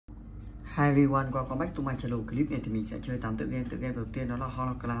Hi everyone, welcome back to my channel. Clip này thì mình sẽ chơi 8 tựa game. Tựa game đầu tiên đó là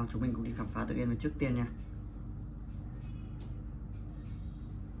HorrorGhostGaming. Chúng mình cũng đi khám phá tựa game này trước tiên nha.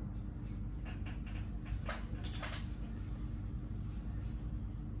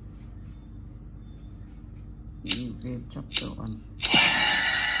 New game chapter 1. Mình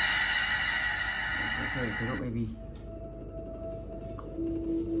sẽ chơi chế độ baby.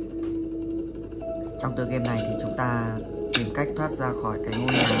 Trong tựa game này thì chúng ta tìm cách thoát ra khỏi cái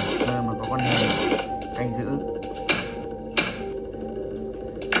ngôi nhà nơi mà có con hề canh giữ.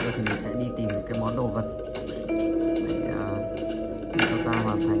 Bây giờ thì mình sẽ đi tìm những cái món đồ vật để chúng ta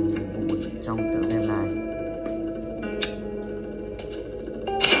hoàn thành nhiệm vụ trong tựa game này.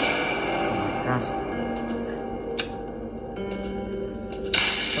 Oh my gosh.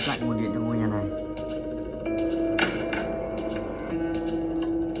 Cấp lại nguồn điện cho ngôi nhà này.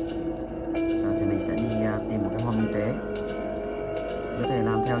 Rồi thì mình sẽ đi tìm một cái hòm y tế. Có thể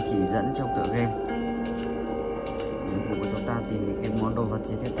làm theo chỉ dẫn trong tựa game. Nhiệm vụ của chúng ta tìm những cái món đồ vật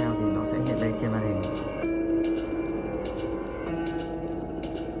gì tiếp theo thì nó sẽ hiện lên trên màn hình.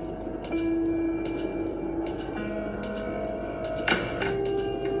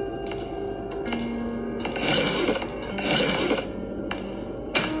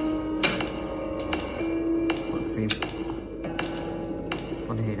 Cuộn phim.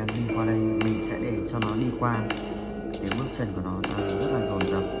 Con hề đang đi qua đây, mình sẽ để cho nó đi qua. Tiếng bước chân của nó đang rất là dồn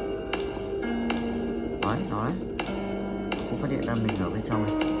dập. Đấy, nó đấy. Không phát hiện ra mình ở bên trong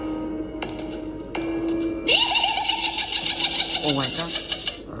này. Oh my god,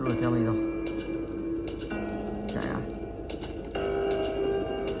 nó đuổi theo mình rồi. Chạy lại.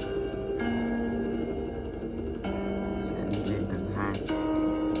 Sẽ đi lên tầng 2.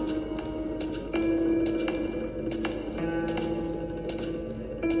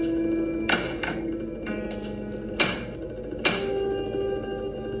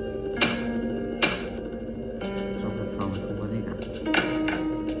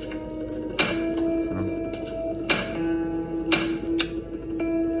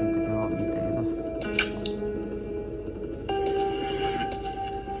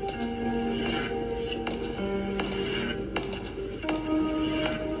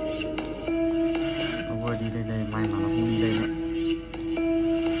 Đi đây đây, may mà nó không đi đây nữa.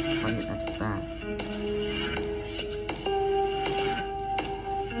 Phát hiện ra chúng ta.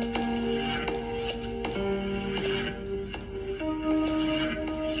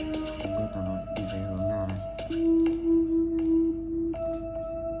 Không biết là nó đi về hướng nào này.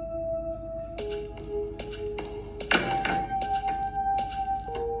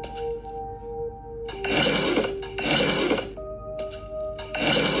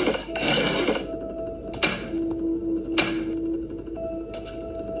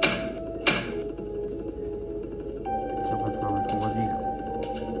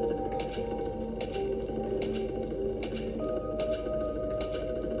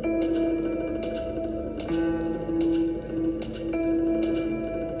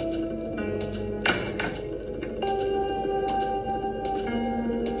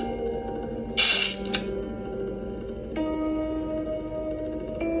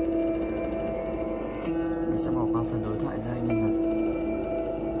 Sẽ bỏ qua phần đối thoại giữa nhân vật.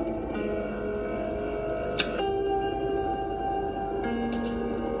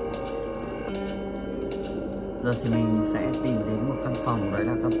 Giờ thì mình sẽ tìm đến một căn phòng, đấy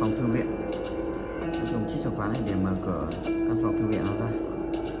là căn phòng thư viện. Sẽ dùng chiếc chìa khóa này để mở cửa căn phòng thư viện nó ra.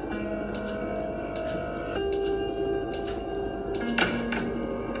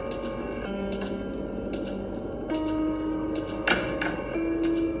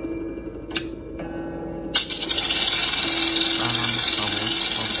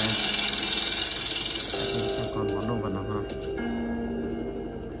 Còn món đồ vật nào không?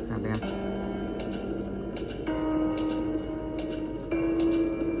 Sàn đen.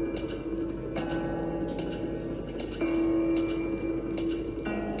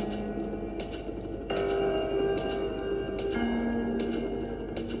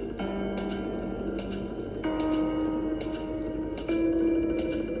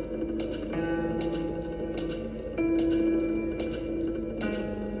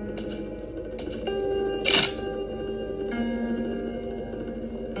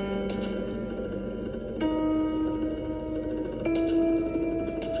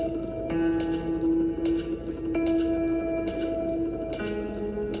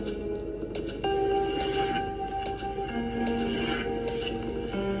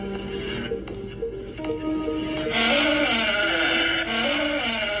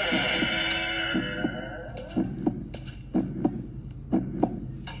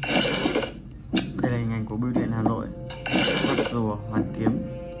 Đây là hình ảnh của bưu điện Hà Nội, Tháp Rùa, Hoàn Kiếm.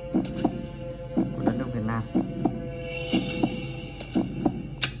 nào.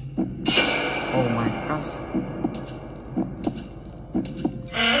 Oh my gosh.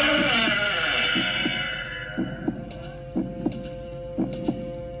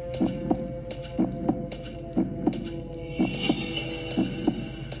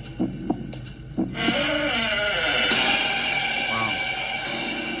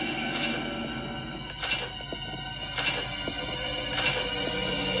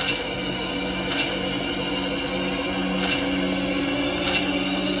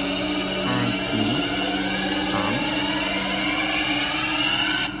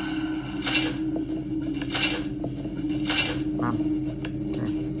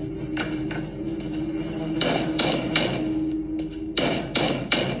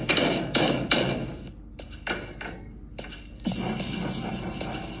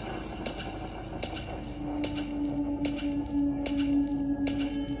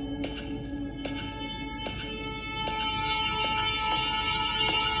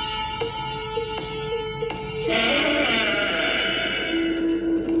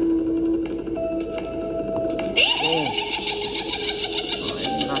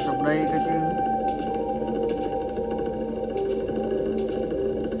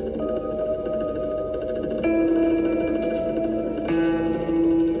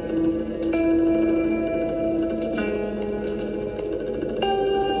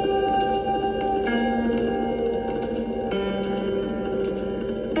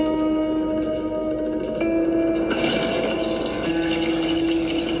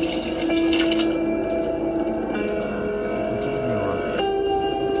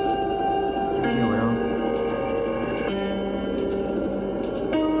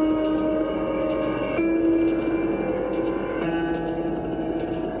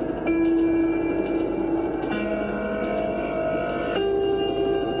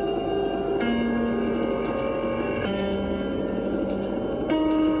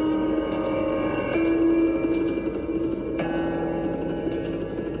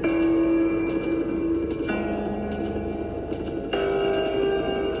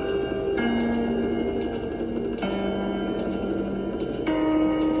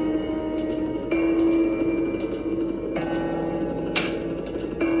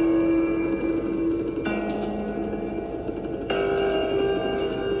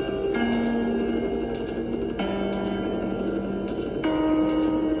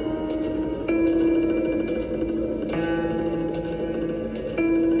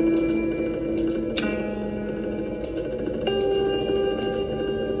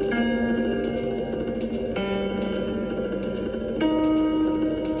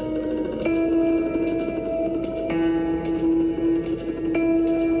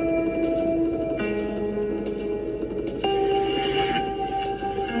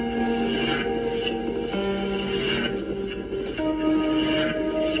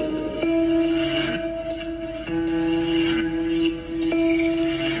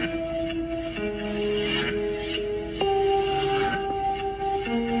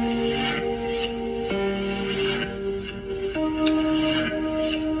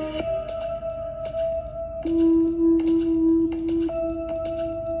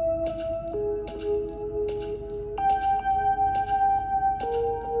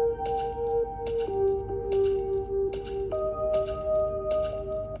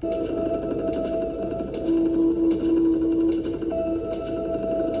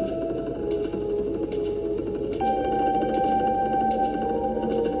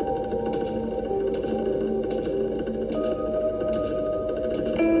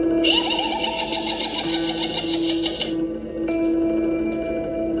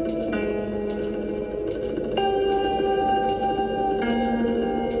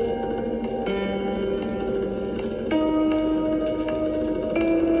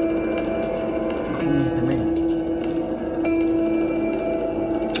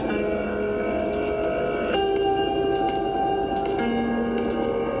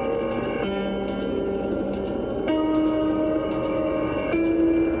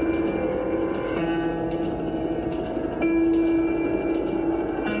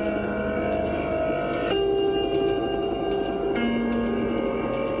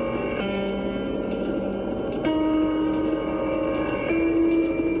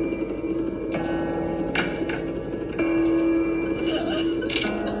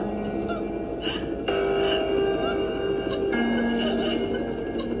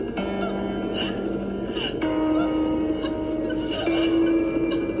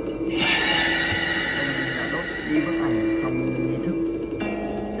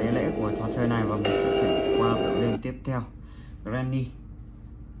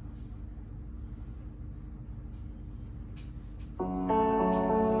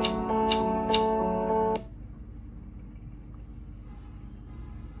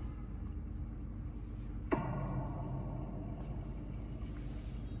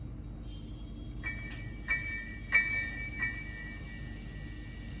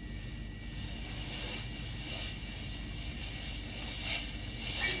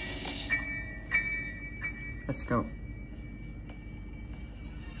 go.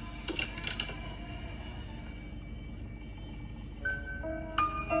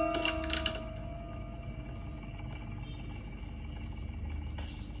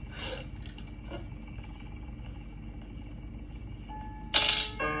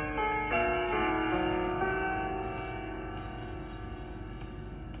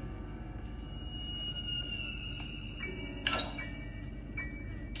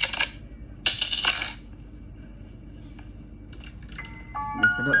 Mình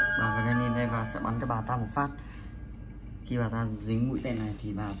sẽ đợi bà Branny đây và sẽ bắn cho bà ta một phát. Khi bà ta dính mũi tên này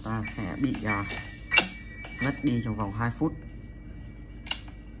thì bà ta sẽ bị ngất đi trong vòng 2 phút.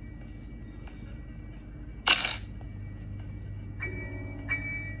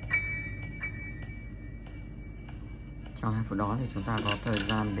 Trong 2 phút đó thì chúng ta có thời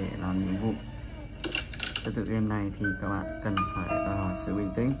gian để làm nhiệm vụ. Chơi tựa game này thì các bạn cần phải đòi hỏi sự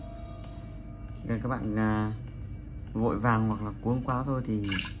bình tĩnh. Nên các bạn vội vàng hoặc là cuống quá thôi thì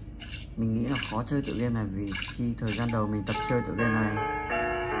mình nghĩ là khó chơi tựa game này, vì khi thời gian đầu mình tập chơi tựa game này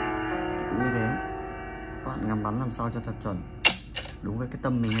thì cũng như thế. Các bạn ngắm bắn làm sao cho thật chuẩn, đúng với cái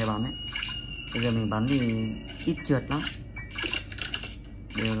tâm mình hay bắn ấy. Bây giờ mình bắn thì ít trượt lắm,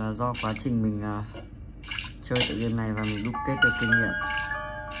 đều là do quá trình mình chơi tựa game này và mình đúc kết được kinh nghiệm.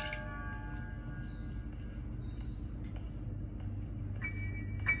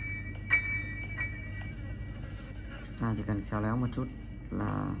 Chúng ta chỉ cần khéo léo một chút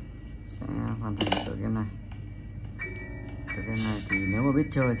là sẽ hoàn thành tựa game này. Tựa game này thì nếu mà biết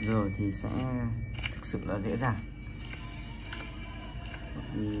chơi rồi thì sẽ thực sự là dễ dàng.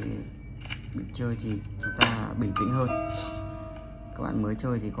 Vì biết chơi thì chúng ta bình tĩnh hơn. Các bạn mới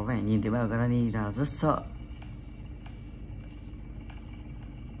chơi thì có vẻ nhìn thấy bà Branny là rất sợ,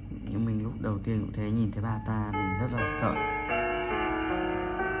 nhưng mình lúc đầu tiên cũng thế, nhìn thấy bà ta mình rất là sợ.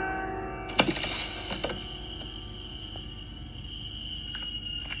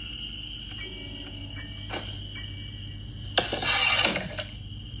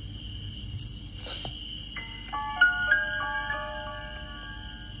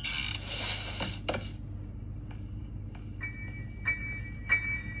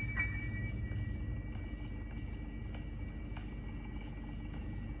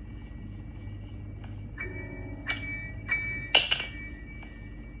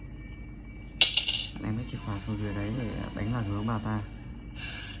 Ném cái chìa khóa xuống dưới đấy để đánh vào hướng bà ta.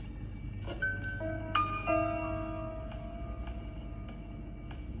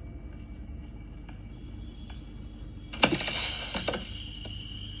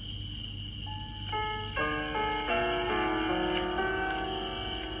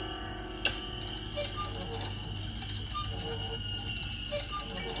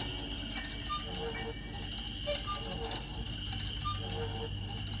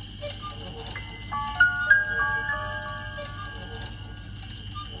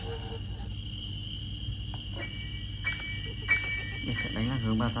 Mình sẽ đánh lạc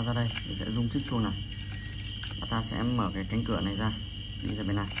hướng bà ta ra đây, mình sẽ rung chiếc chuông này. Bà ta sẽ mở cái cánh cửa này ra, đi ra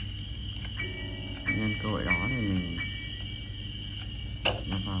bên này. Nhân cơ hội đó thì mình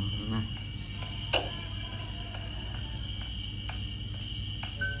làm vào hướng này.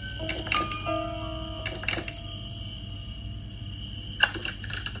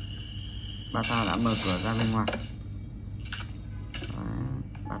 Bà ta đã mở cửa ra bên ngoài. Đấy,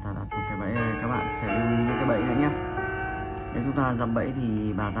 bà ta đặt một cái bẫy đây, các bạn phải lưu ý những cái bẫy nữa nhé. Nếu chúng ta dám bẫy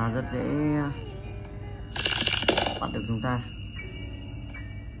thì bà ta rất dễ bắt được chúng ta.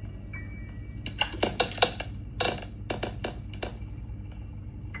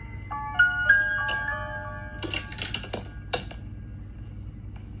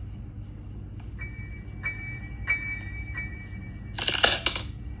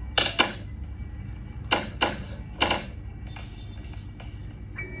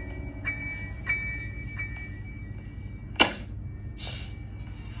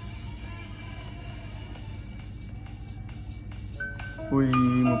 Ui,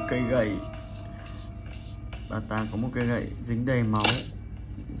 một cây gậy. Bà ta có một cây gậy dính đầy máu,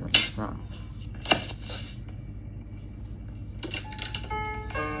 rất là sợ.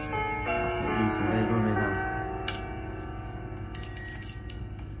 Ta sẽ đi xuống đây luôn bây giờ.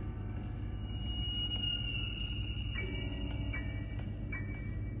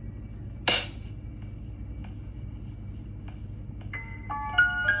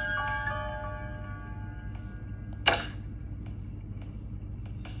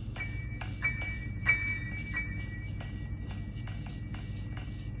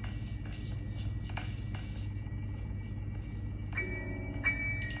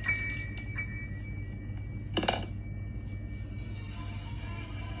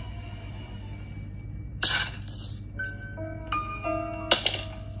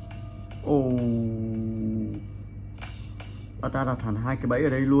 Ồ, và ta đặt hẳn 2 cái bẫy ở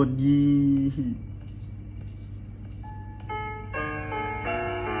đây luôn nhi.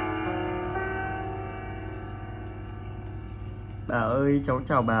 Bà ơi, cháu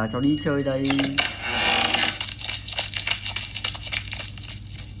chào bà, cháu đi chơi đây.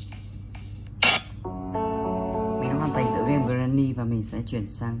 Mình đã hoàn thành tựa game Branny và mình sẽ chuyển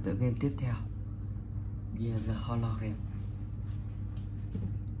sang tựa game tiếp theo. Yeah, the HorrorGhostGaming.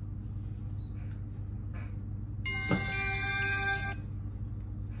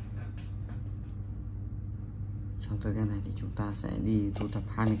 Trong tựa game này thì chúng ta sẽ đi thu thập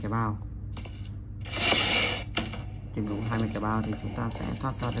 20 cái bao. Tìm đủ 20 cái bao thì chúng ta sẽ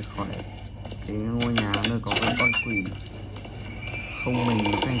thoát ra được khỏi cái ngôi nhà nơi có cái con quỷ không mình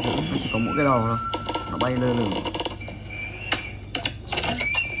nó canh giữ. Nó chỉ có mỗi cái đầu thôi, nó bay lơ lửng.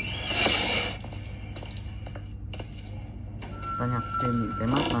 Ta nhặt thêm những cái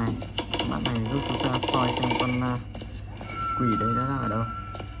mắt này. Mắt này giúp chúng ta soi xem con quỷ đấy nó đang ở đâu.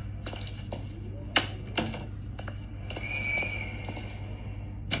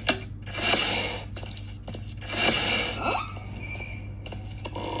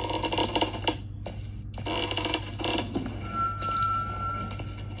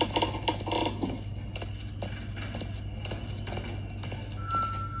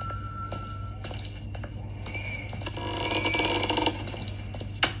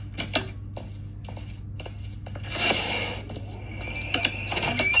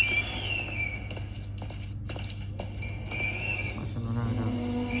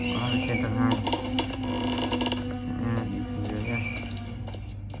 Trên tầng 2 sẽ đi xuống dưới đây.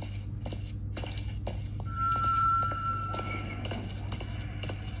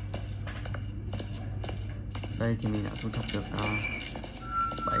 Đây thì mình đã thu thập được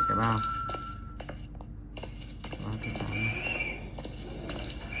 7 cái bao. Bao thứ 8 này.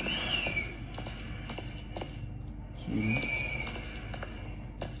 9.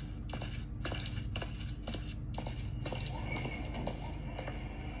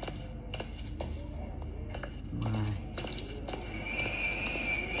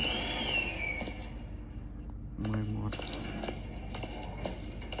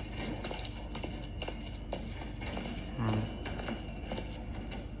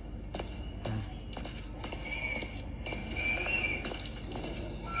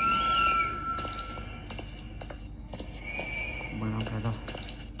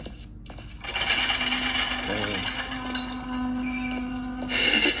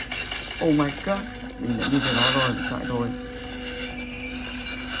 Oh my god, mình đã đi tới nó rồi, chạy thôi.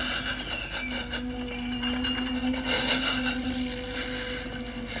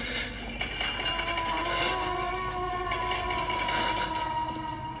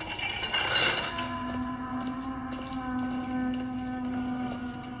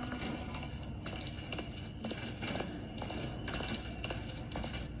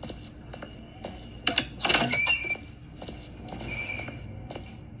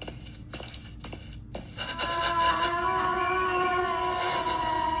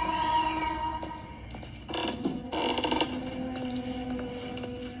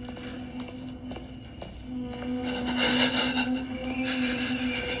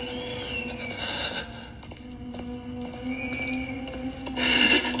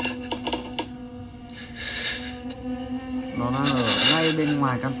 Nó đang ở ngay bên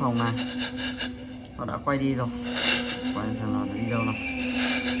ngoài căn phòng này. Nó đã quay đi rồi. Quay xem nó đi đâu nào.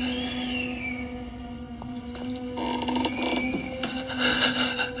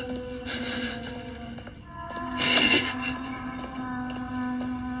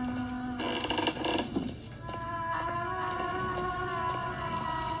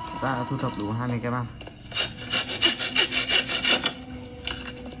 Chúng ta đã thu thập đủ 20 cái bao.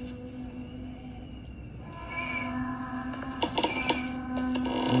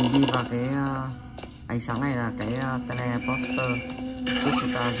 Mình đi vào cái ánh sáng này là cái teleporter giúp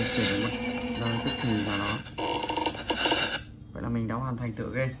chúng ta di chuyển đến một nơi tức thì nào đó. Vậy là mình đã hoàn thành tựa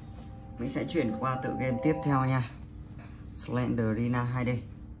game. Mình sẽ chuyển qua tựa game tiếp theo nha. Slendrina 2D.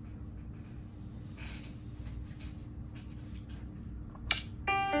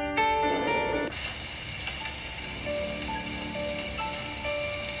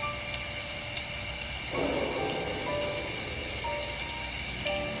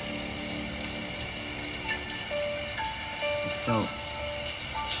 Go.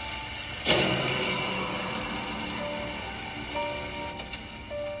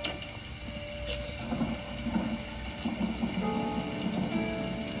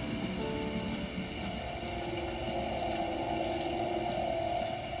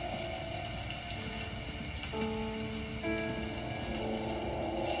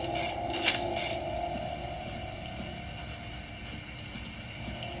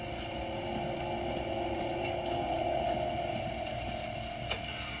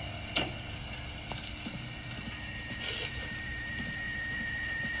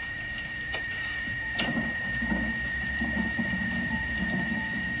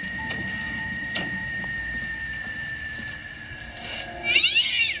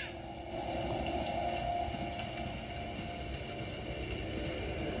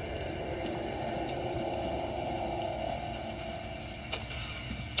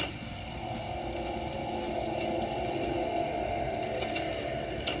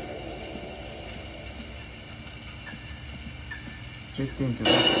 Trước tiên chúng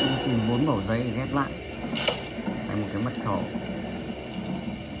ta sẽ đi tìm 4 mẩu giấy để ghép lại thành một cái mật khẩu.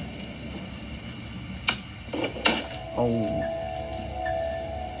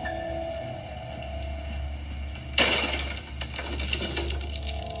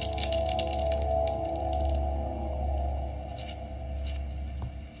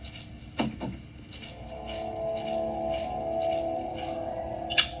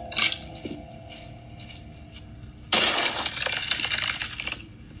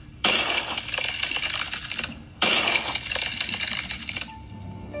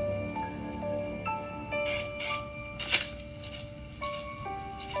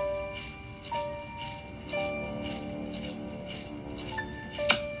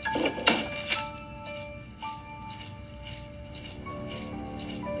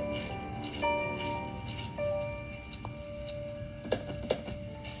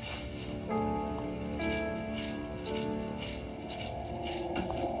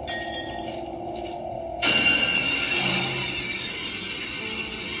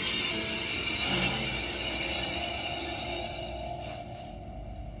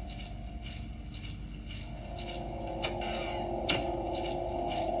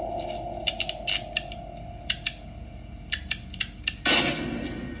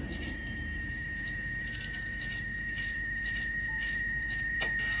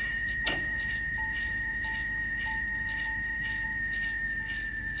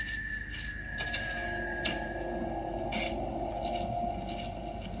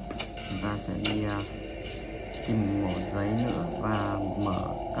 Chúng ta sẽ đi tìm một giấy nữa và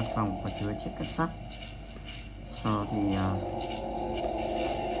mở căn phòng có chứa chiếc kết sắt. Sau thì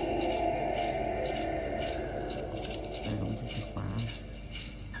đây cũng chiếc chìa khóa.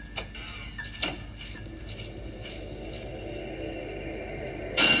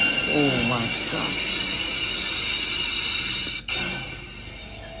 Oh my god.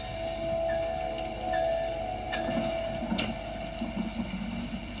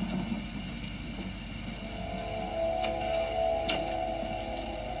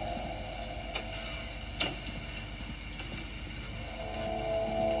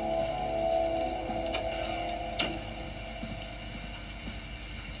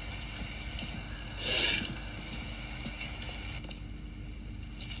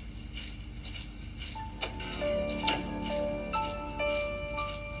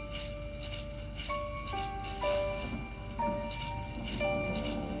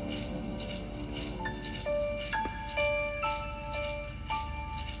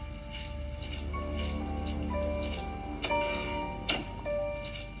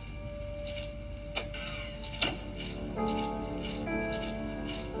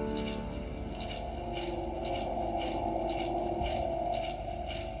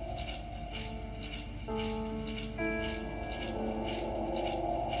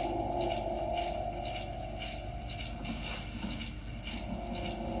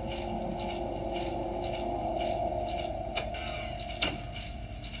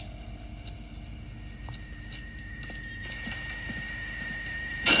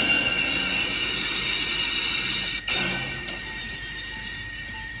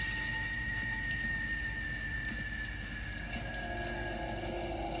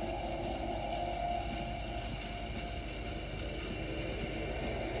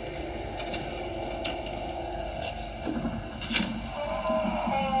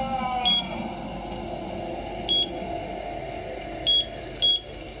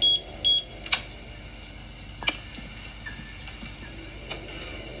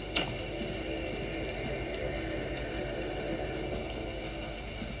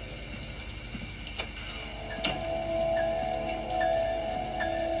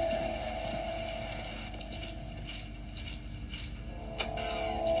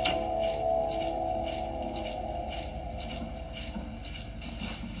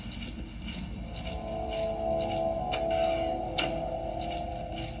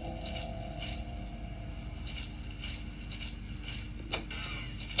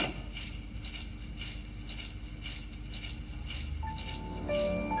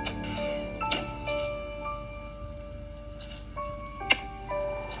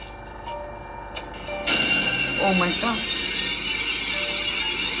 Oh my god.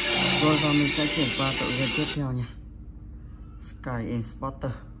 Rồi và mình sẽ chuyển qua tựa game tiếp theo nha. Sky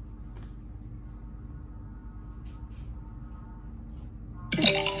Imposter.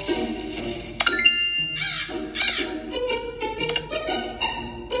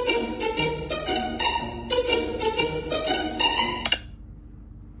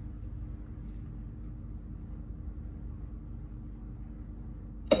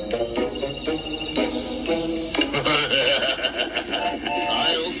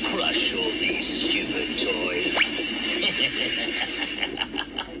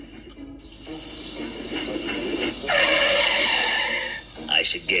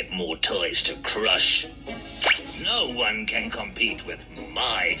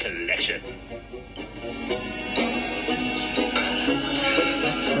 my collection.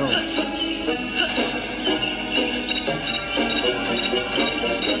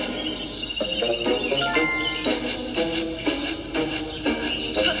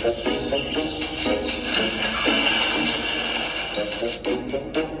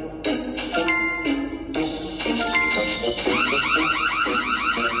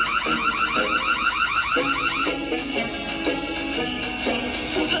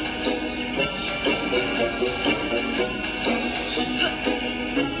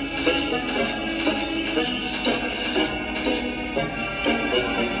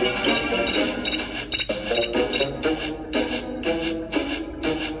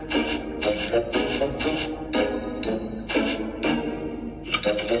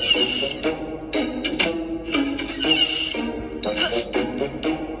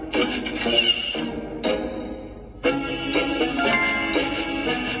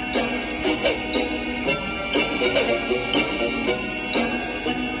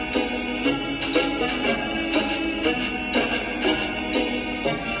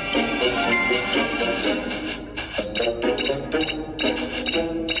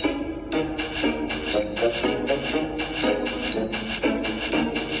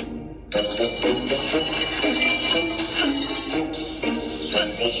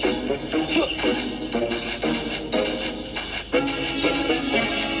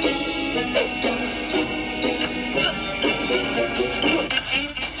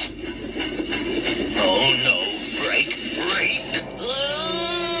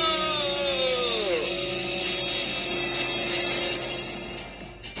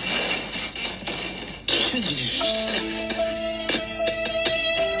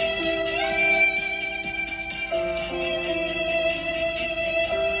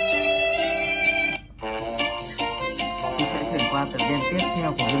 Qua tựa game tiếp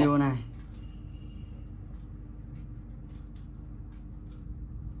theo của video này.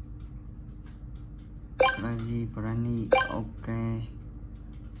 Branny, ok.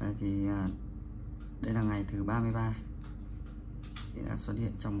 Vậy thì đây là ngày thứ 33 thì đã xuất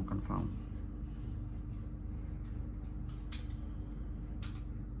hiện trong một căn phòng.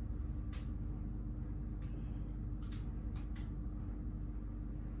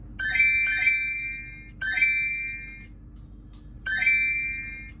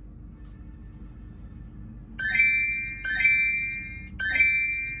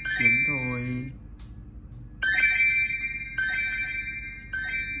 Chiến thôi.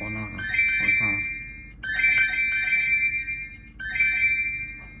 Bỏ lạc à? Thôi thả.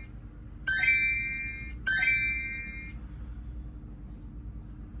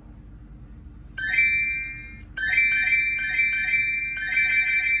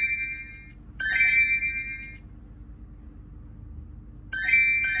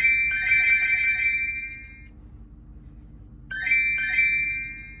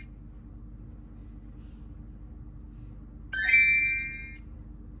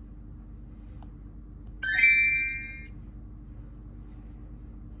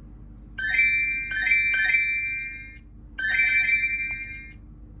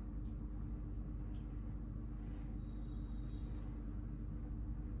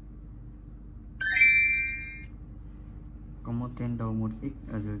 Có một tên đầu 1x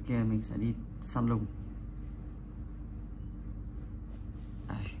ở dưới kia, mình sẽ đi săn lùng.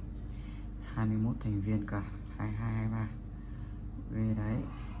 21 thành viên cả, 22, 23. Ghê đấy.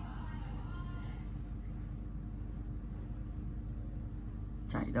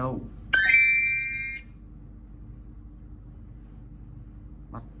 Chạy đâu?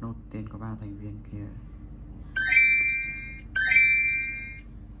 Bắt nốt tên có 3 thành viên kia.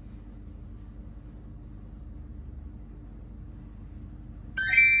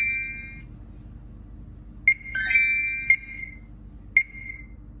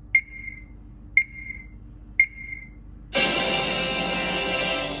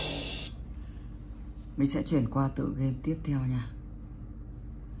 Mình sẽ chuyển qua tựa game tiếp theo nha.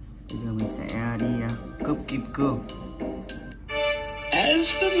 Bây giờ mình sẽ đi cướp kim cương. As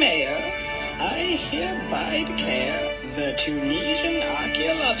the mayor, I hereby declare the Tunisian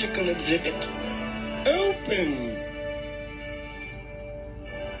archaeological exhibit open.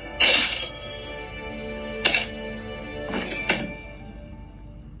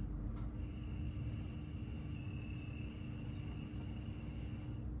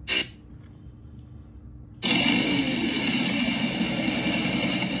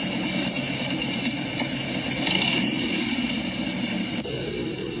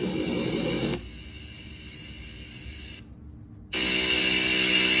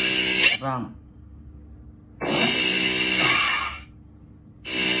 Vâng.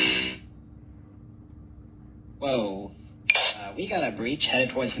 Whoa. We got a breach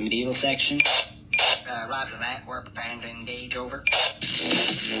headed towards the medieval section. Roger that. We're preparing to engage, over.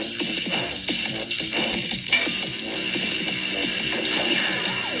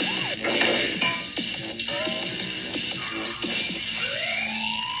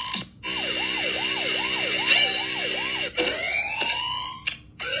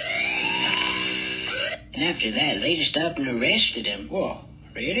 And after that, they just up and arrested him. Whoa,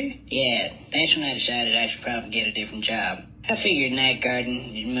 really? Yeah, that's when I decided I should probably get a different job. I figured night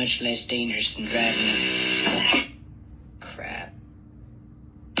guarding is much less dangerous than driving. Crap.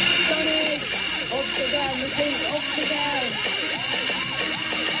 Sonic! Upside down, repeat, upside down!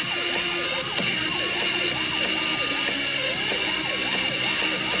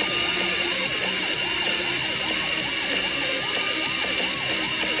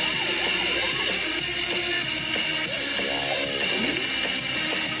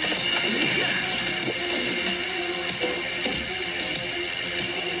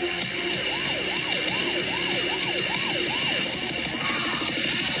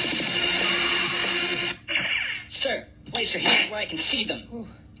 Sir, place your hands where I can see them.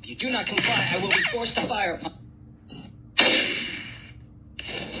 If you do not comply, I will be forced to fire upon.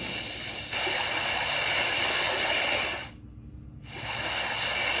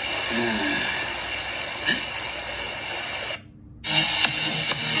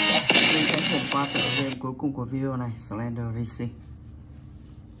 Mình sẽ chuyển qua tựa game cuối cùng của video này, Slender Racing.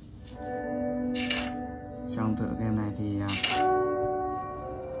 Trong tựa game này thì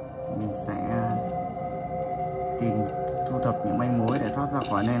mình sẽ tìm thu thập những manh mối để thoát ra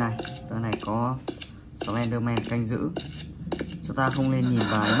khỏi nơi này. Nơi này có Slenderman canh giữ. Chúng ta không nên nhìn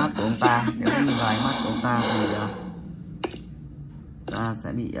vào ánh mắt của ông ta. Nếu nhìn vào ánh mắt của ông ta thì ta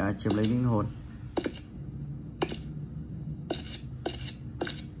sẽ bị chiếm lấy linh hồn.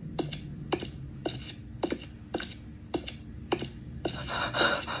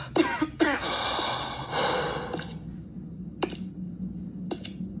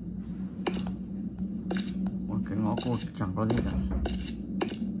 Một cái ngõ cụt chẳng có gì cả.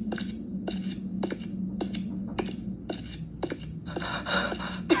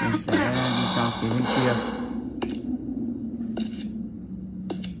 Mình sẽ đi sang phía bên kia.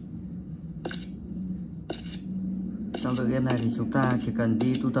 Trong tựa game này thì chúng ta chỉ cần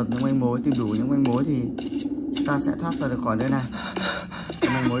đi thu thập những manh mối, tìm đủ những manh mối thì chúng ta sẽ thoát ra được khỏi nơi này.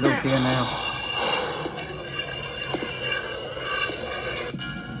 Cái manh mối đầu tiên này,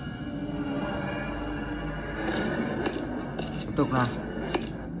 tiếp tục nào.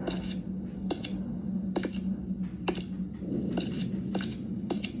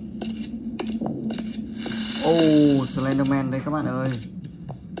 Oh, Slenderman đây các bạn ơi.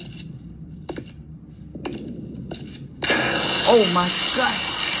 Oh my god.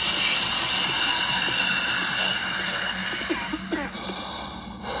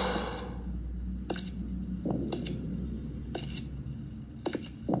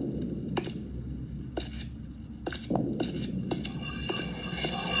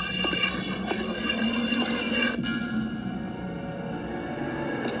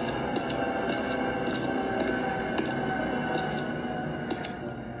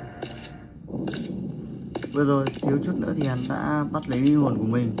 Vừa rồi thiếu chút nữa thì hắn đã bắt lấy linh hồn của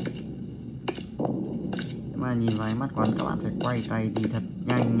mình. Nhưng mà nhìn vào ánh mắt của hắn, các bạn phải quay tay đi thật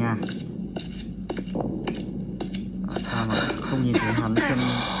nhanh nha. Sao mà không nhìn thấy hắn trên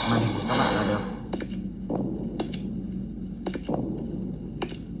màn hình của các bạn là được.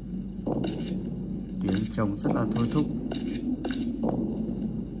 Tiếng trống rất là thôi thúc.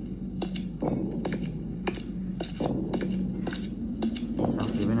 Đi sang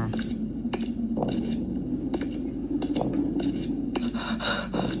phía bên này.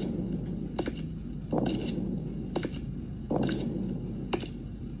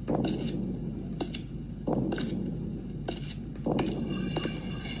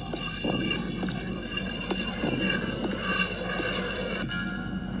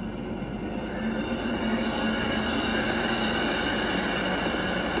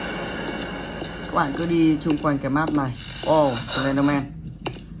 Các bạn cứ đi chung quanh cái map này. Oh, Slenderman.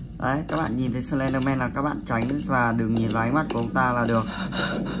 Đấy, các bạn nhìn thấy Slenderman là các bạn tránh và đừng nhìn vào ánh mắt của ông ta là được.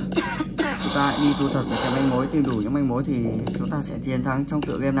 Chúng ta đi thu thập những cái manh mối, tìm đủ những manh mối thì chúng ta sẽ chiến thắng trong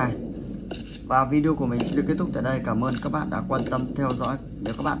tựa game này. Và video của mình sẽ được kết thúc tại đây. Cảm ơn các bạn đã quan tâm theo dõi.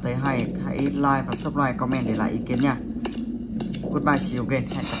 Nếu các bạn thấy hay, hãy like và subscribe, comment để lại ý kiến nha. Goodbye, see you again.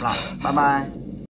 Hẹn gặp lại. Bye bye.